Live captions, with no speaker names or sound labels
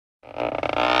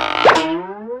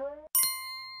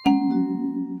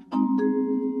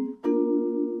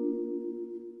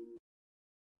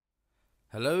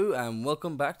Hello and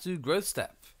welcome back to Growth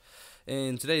Step.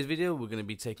 In today's video we're going to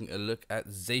be taking a look at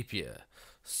Zapier.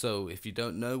 So if you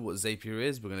don't know what Zapier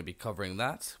is, we're going to be covering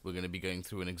that. We're going to be going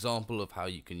through an example of how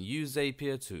you can use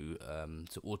Zapier to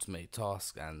automate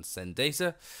tasks and send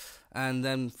data. And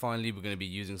then finally we're going to be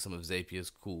using some of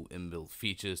Zapier's cool inbuilt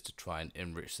features to try and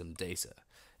enrich some data.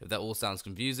 If that all sounds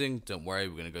confusing, don't worry,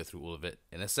 we're going to go through all of it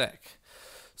in a sec.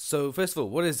 So first of all,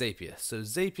 what is Zapier? So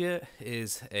Zapier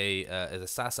is a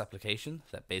SaaS application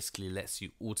that basically lets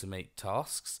you automate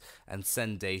tasks and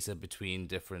send data between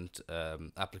different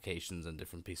applications and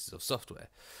different pieces of software.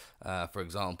 For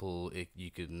example, you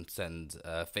can send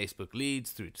Facebook leads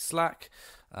through to Slack,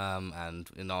 and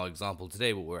in our example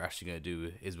today, what we're actually going to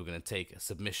do is we're going to take a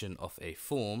submission of a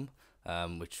form,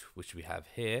 which we have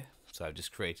here. So I've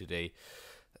just created a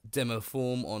demo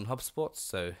form on Hubspot.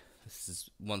 So this is,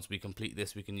 once we complete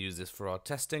this, we can use this for our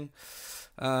testing.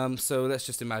 So let's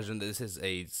just imagine that this is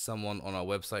someone on our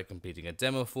website completing a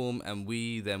demo form, and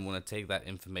we then want to take that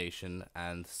information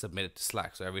and submit it to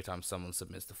Slack. So every time someone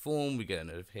submits the form, we get a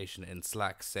notification in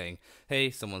Slack saying,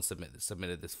 hey, someone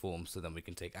submitted this form, so then we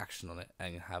can take action on it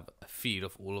and have a feed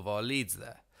of all of our leads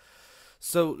there.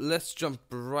 So let's jump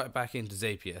right back into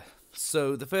Zapier.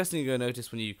 So the first thing you're going to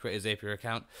notice when you create a Zapier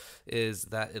account is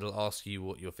that it'll ask you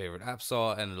what your favorite apps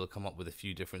are, and it'll come up with a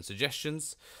few different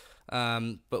suggestions.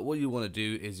 But what you want to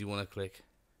do is you want to click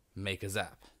Make a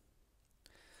Zap.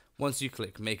 Once you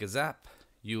click Make a Zap,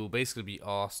 you'll basically be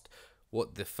asked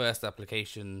what the first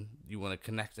application you want to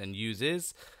connect and use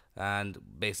is, and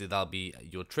basically that'll be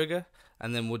your trigger,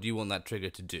 and then what do you want that trigger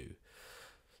to do.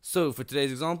 So for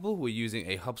today's example, we're using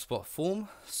a HubSpot form.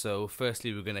 So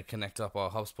firstly, we're going to connect up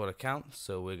our HubSpot account.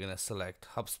 So we're going to select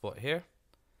HubSpot here.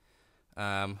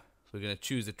 We're going to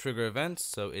choose the trigger event.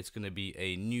 So it's going to be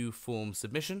a new form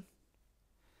submission.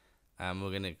 And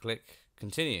we're going to click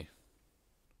continue.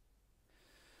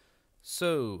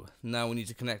 So now we need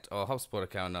to connect our HubSpot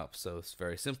account up. So it's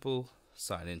very simple.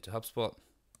 Sign into HubSpot.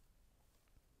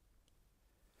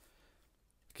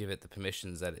 Give it the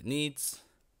permissions that it needs.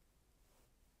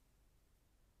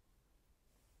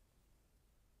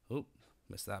 Oh,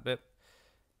 missed that bit.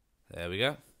 There we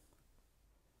go.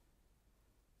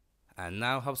 And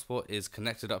now HubSpot is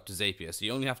connected up to Zapier. So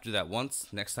you only have to do that once.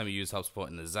 Next time you use HubSpot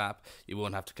in the Zap, you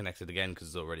won't have to connect it again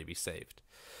because it'll already be saved.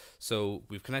 So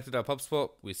we've connected up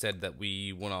HubSpot. We said that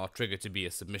we want our trigger to be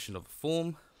a submission of a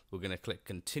form. We're going to click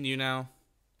continue now.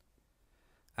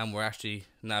 And we're actually,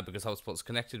 now because HubSpot's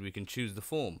connected, we can choose the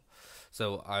form.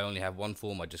 So I only have one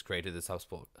form. I just created this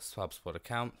HubSpot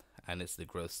account, and it's the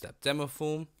Growth Step demo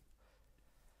form.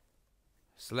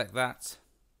 Select that,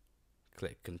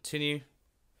 click continue,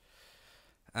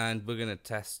 and we're going to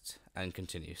test and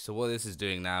continue. So what this is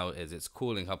doing now is it's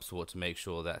calling HubSpot to make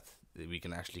sure that we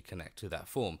can actually connect to that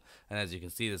form. And as you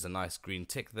can see, there's a nice green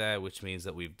tick there, which means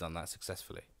that we've done that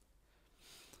successfully.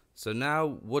 So now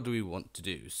what do we want to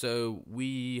do? So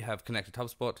we have connected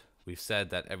HubSpot. We've said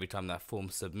that every time that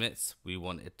form submits, we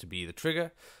want it to be the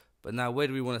trigger. But now where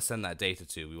do we want to send that data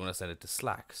to? We want to send it to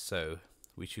Slack. So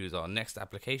we choose our next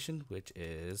application, which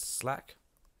is Slack.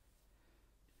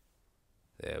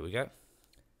 There we go.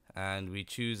 And we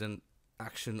choose an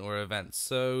action or event.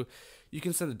 So you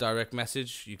can send a direct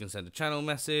message, you can send a channel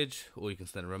message, or you can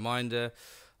send a reminder.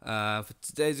 For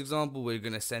today's example, we're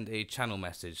going to send a channel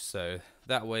message. So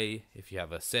that way, if you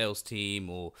have a sales team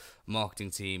or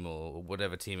marketing team or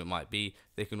whatever team it might be,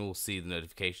 they can all see the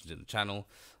notifications in the channel.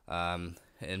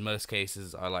 In most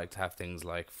cases, I like to have things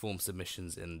like form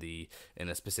submissions in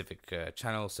a specific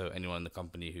channel, so anyone in the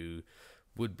company who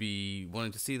would be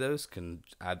wanting to see those can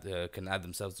add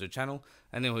themselves to the channel,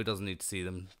 and anyone who doesn't need to see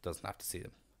them doesn't have to see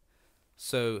them.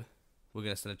 So we're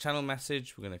going to send a channel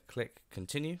message. We're going to click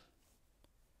continue,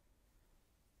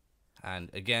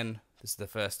 and again, this is the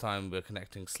first time we're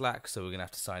connecting Slack, so we're going to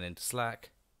have to sign into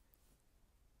Slack.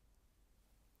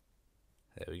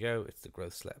 There we go. It's the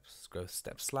Growth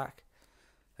Step Slack.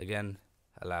 Again,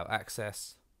 allow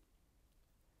access,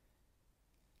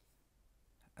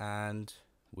 and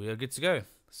we are good to go.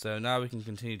 So now we can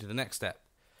continue to the next step.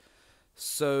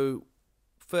 So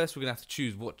first we're going to have to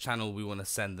choose what channel we want to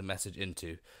send the message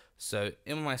into. So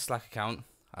in my Slack account,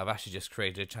 I've actually just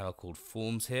created a channel called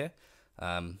Forms here.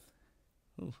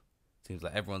 Seems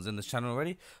like everyone's in this channel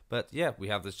already, but yeah, we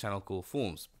have this channel called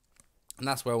Forms. And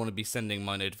that's where I want to be sending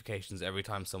my notifications every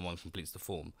time someone completes the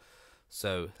form.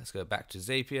 So let's go back to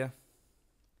Zapier,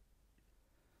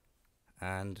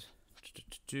 and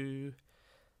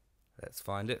let's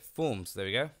find it, forms, there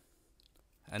we go.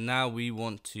 And now we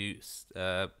want to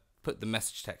put the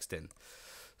message text in.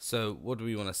 So what do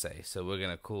we want to say? So we're going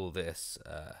to call this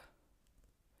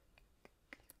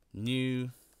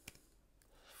new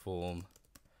form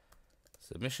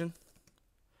submission.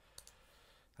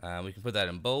 We can put that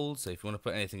in bold, so if you want to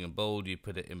put anything in bold, you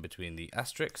put it in between the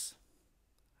asterisks,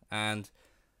 and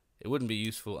it wouldn't be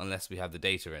useful unless we have the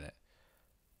data in it.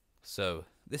 So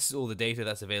this is all the data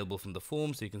that's available from the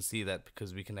form, so you can see that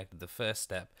because we connected the first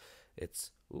step,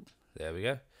 it's, there we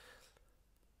go,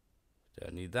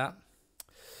 don't need that.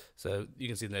 So you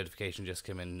can see the notification just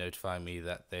come in notifying me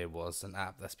that there was an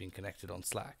app that's been connected on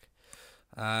Slack.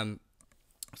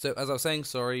 So as I was saying,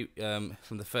 sorry,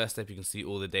 from the first step you can see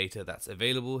all the data that's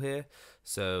available here.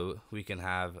 So we can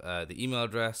have the email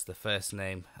address, the first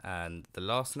name and the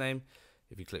last name.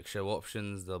 If you click show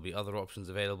options, there'll be other options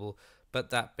available, but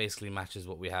that basically matches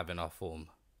what we have in our form,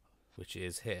 which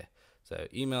is here. So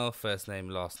email, first name,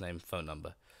 last name, phone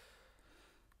number.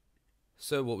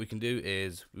 So what we can do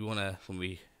is when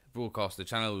we broadcast the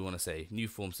channel, we want to say new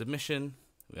form submission,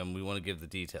 and we want to give the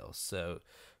details. So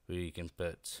we can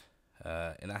put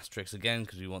an asterisk again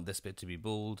because we want this bit to be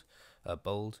bold,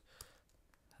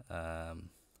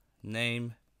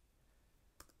 name,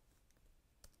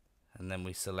 and then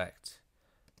we select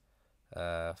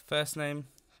first name,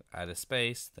 add a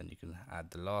space, then you can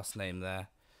add the last name there,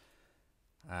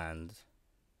 and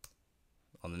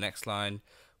on the next line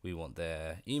we want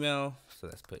their email, so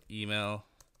let's put email,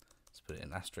 let's put it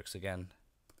in asterisk again.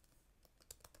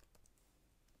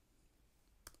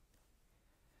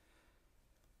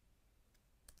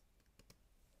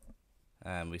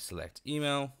 And we select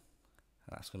email,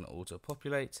 and that's going to auto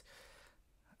populate.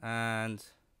 And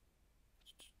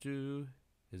is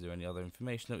there any other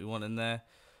information that we want in there?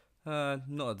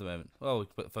 Not at the moment. Well, we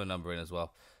can put phone number in as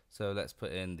well. So let's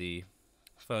put in the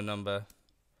phone number.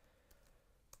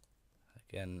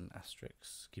 Again,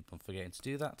 asterisks, keep on forgetting to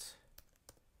do that.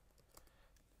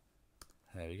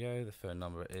 There we go, the phone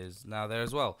number is now there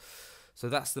as well. So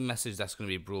that's the message that's going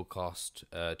to be broadcast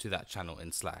to that channel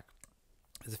in Slack.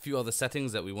 There's a few other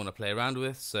settings that we want to play around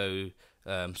with. So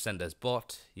send as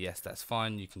bot, yes, that's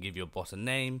fine. You can give your bot a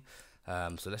name.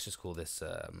 So let's just call this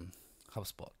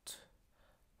Hubspot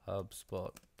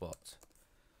bot.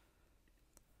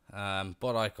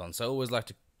 Bot icon. So I always like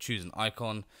to choose an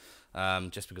icon,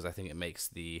 just because I think it makes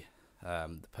the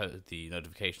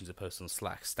notifications of posts on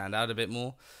Slack stand out a bit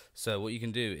more. So what you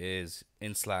can do is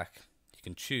in Slack you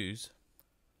can choose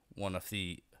one of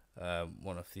the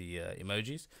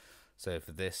emojis. So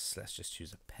for this, let's just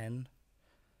choose a pen.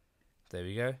 There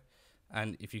we go.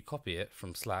 And if you copy it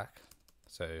from Slack,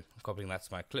 so I'm copying that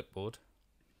to my clipboard,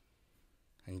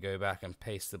 and go back and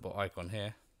paste the bot icon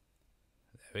here.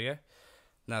 There we go.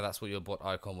 Now that's what your bot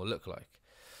icon will look like.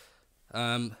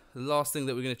 The last thing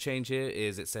that we're going to change here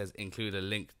is it says include a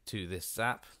link to this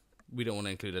app. We don't want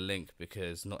to include a link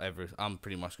because I'm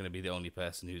pretty much going to be the only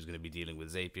person who's going to be dealing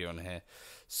with Zapier on here.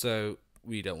 So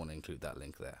we don't want to include that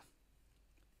link there.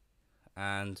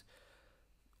 And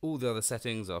all the other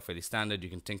settings are fairly standard. You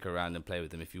can tinker around and play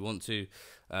with them if you want to,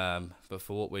 but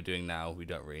for what we're doing now, we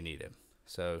don't really need it.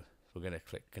 So we're going to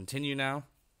click continue now,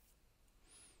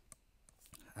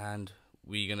 and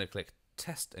we're going to click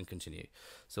test and continue.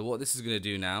 So what this is going to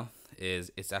do now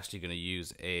is it's actually going to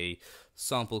use a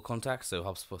sample contact. So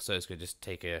HubSpot, so it's going to just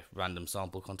take a random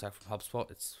sample contact from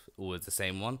HubSpot. It's always the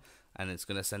same one, and it's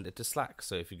going to send it to Slack.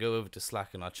 So if you go over to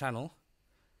Slack in our channel,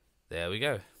 there we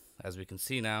go. As we can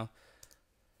see now,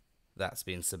 that's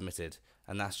been submitted,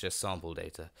 and that's just sample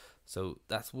data. So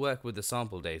that's work with the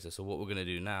sample data. So what we're going to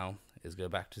do now is go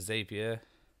back to Zapier,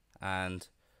 and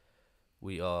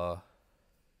we don't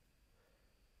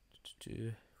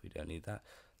need that.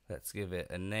 Let's give it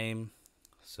a name.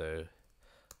 So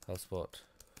Hubspot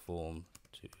form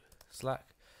to Slack,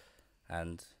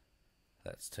 and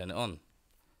let's turn it on.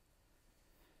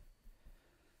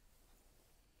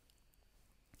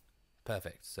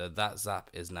 Perfect. So that Zap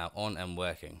is now on and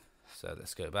working. So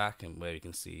let's go back and where we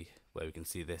can see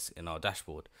this in our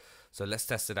dashboard. So let's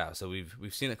test it out. So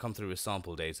we've seen it come through with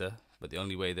sample data, but the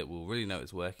only way that we'll really know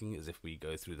it's working is if we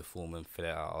go through the form and fill it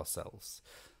out ourselves.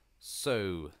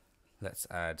 So let's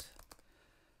add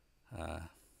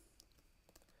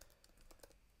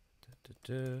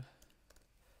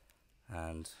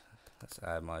and let's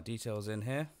add my details in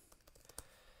here.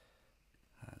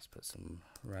 Let's put some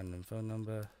random phone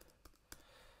number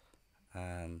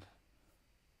and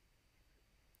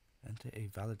enter a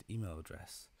valid email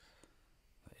address.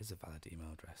 That is a valid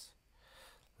email address.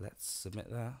 Let's submit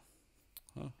that.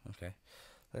 Oh, okay.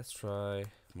 Let's try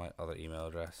my other email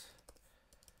address.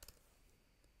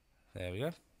 There we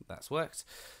go. That's worked.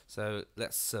 So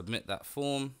let's submit that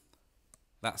form.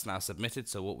 That's now submitted.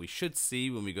 So what we should see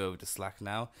when we go over to Slack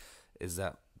now is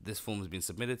that this form has been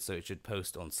submitted. So it should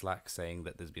post on Slack saying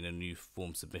that there's been a new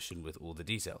form submission with all the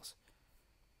details.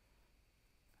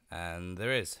 and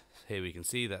there is. Here we can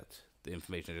see that the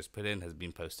information I just put in has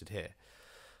been posted here.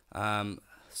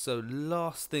 So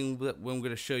last thing that I'm going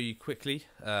to show you quickly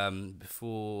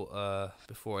before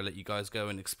I let you guys go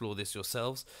and explore this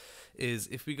yourselves is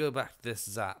if we go back to this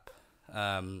Zap.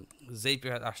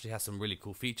 Zapier actually has some really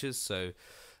cool features. So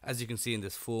as you can see in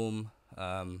this form,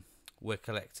 we're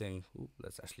collecting.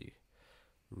 Let's actually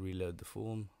reload the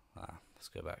form. Let's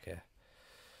go back here.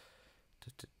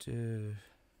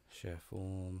 Share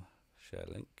form, share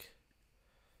link,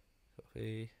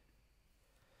 copy.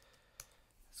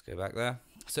 Let's go back there.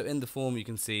 So in the form you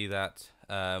can see that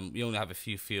we only have a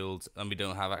few fields, and we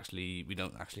don't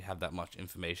actually have that much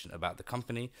information about the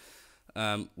company,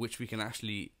 which we can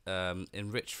actually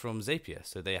enrich from Zapier.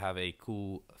 So they have a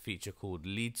cool feature called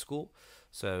lead score.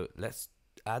 So let's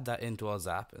add that into our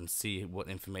Zap and see what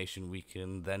information we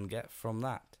can then get from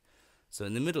that. So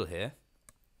in the middle here,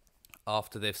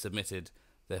 after they've submitted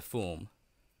their form,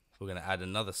 we're going to add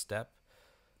another step.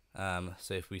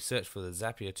 So if we search for the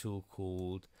Zapier tool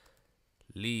called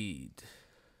lead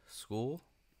score,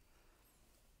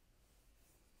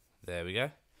 there we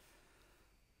go,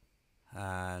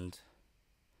 and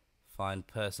find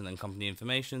person and company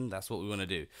information. That's what we want to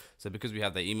do. So because we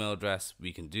have their email address,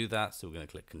 we can do that. So we're going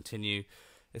to click continue.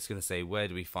 It's going to say, where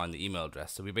do we find the email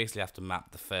address? So we basically have to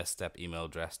map the first step email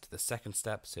address to the second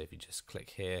step. So if you just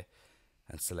click here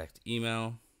and select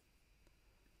email,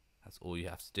 that's all you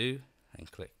have to do,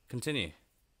 and click continue.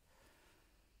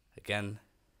 Again,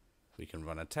 we can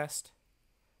run a test.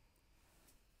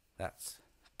 That's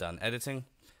done editing.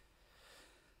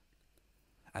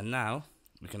 And now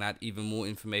we can add even more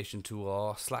information to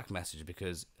our Slack message,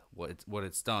 because what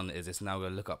it's done is it's now going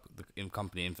to look up the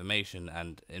company information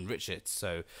and enrich it,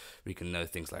 so we can know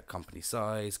things like company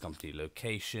size, company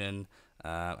location,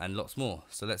 and lots more.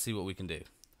 So let's see what we can do.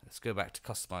 Let's go back to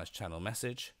customize channel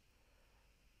message,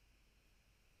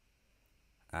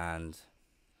 and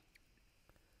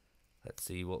let's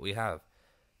see what we have.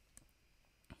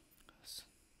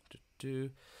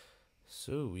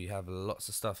 So we have lots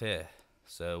of stuff here.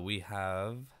 So we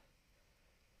have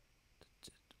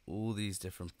all these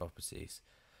different properties.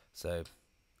 So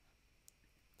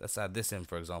let's add this in,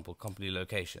 for example, company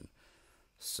location.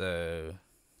 So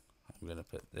I'm going to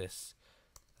put this,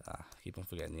 keep on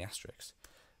forgetting the asterisks,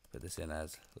 put this in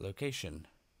as location.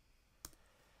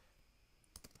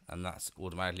 And that's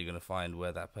automatically going to find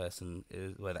where that person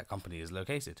is, where that company is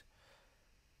located.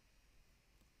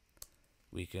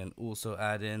 We can also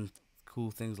add in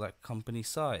cool things like company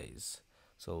size.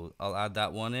 So I'll add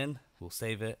that one in, we'll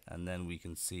save it, and then we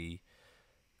can see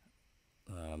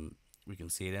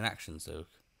it in action. So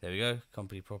there we go,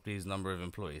 company properties, number of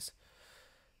employees.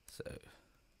 So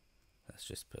let's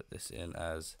just put this in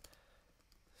as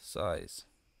size.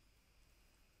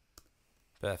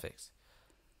 Perfect.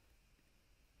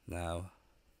 Now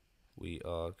we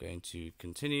are going to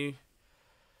continue,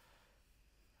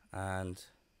 and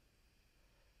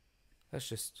let's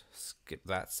just skip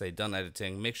that, say done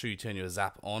editing. Make sure you turn your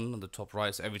Zap on the top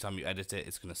right, so every time you edit it,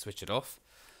 it's going to switch it off.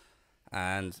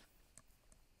 And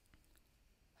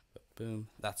boom,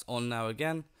 that's on now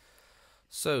again.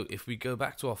 So if we go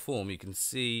back to our form, you can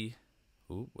see,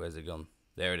 ooh, where's it gone?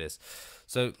 There it is.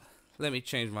 So let me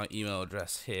change my email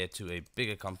address here to a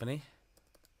bigger company.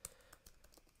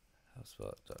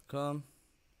 Hubspot.com.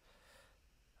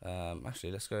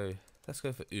 Actually, let's go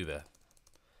for Uber.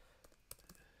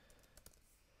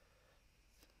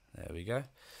 There we go.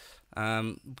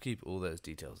 Keep all those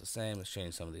details the same. Let's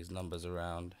change some of these numbers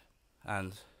around.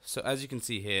 And so as you can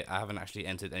see here, I haven't actually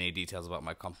entered any details about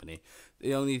my company.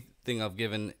 The only thing I've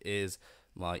given is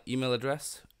my email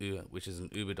address, which is an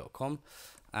uber.com.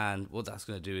 And what that's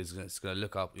going to do is it's going to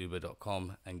look up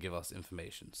uber.com and give us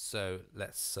information. So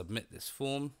let's submit this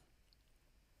form.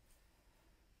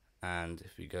 And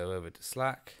if we go over to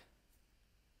Slack,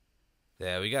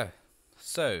 there we go.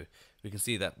 So we can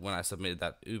see that when I submitted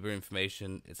that Uber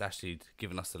information, it's actually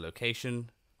given us the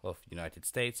location of United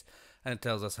States, and it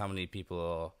tells us how many people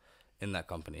are in that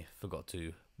company. Forgot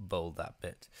to bold that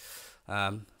bit.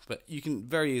 But you can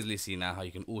very easily see now how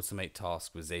you can automate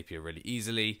tasks with Zapier really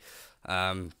easily,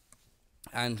 and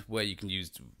where you can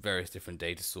use various different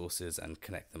data sources and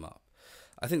connect them up.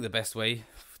 I think the best way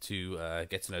to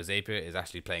get to know Zapier is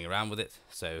actually playing around with it.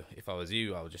 So if I was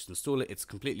you, I would just install it. It's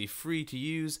completely free to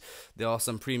use. There are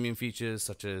some premium features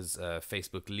such as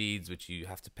Facebook leads, which you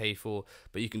have to pay for,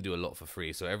 but you can do a lot for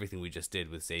free. So everything we just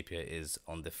did with Zapier is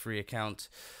on the free account.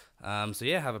 So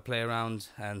yeah, have a play around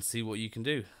and see what you can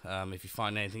do. If you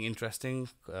find anything interesting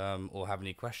or have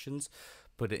any questions,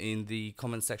 put it in the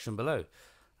comment section below.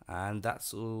 And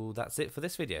that's it for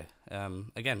this video.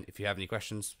 Again, if you have any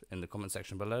questions, in the comment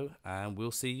section below, and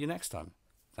we'll see you next time.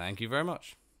 Thank you very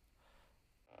much.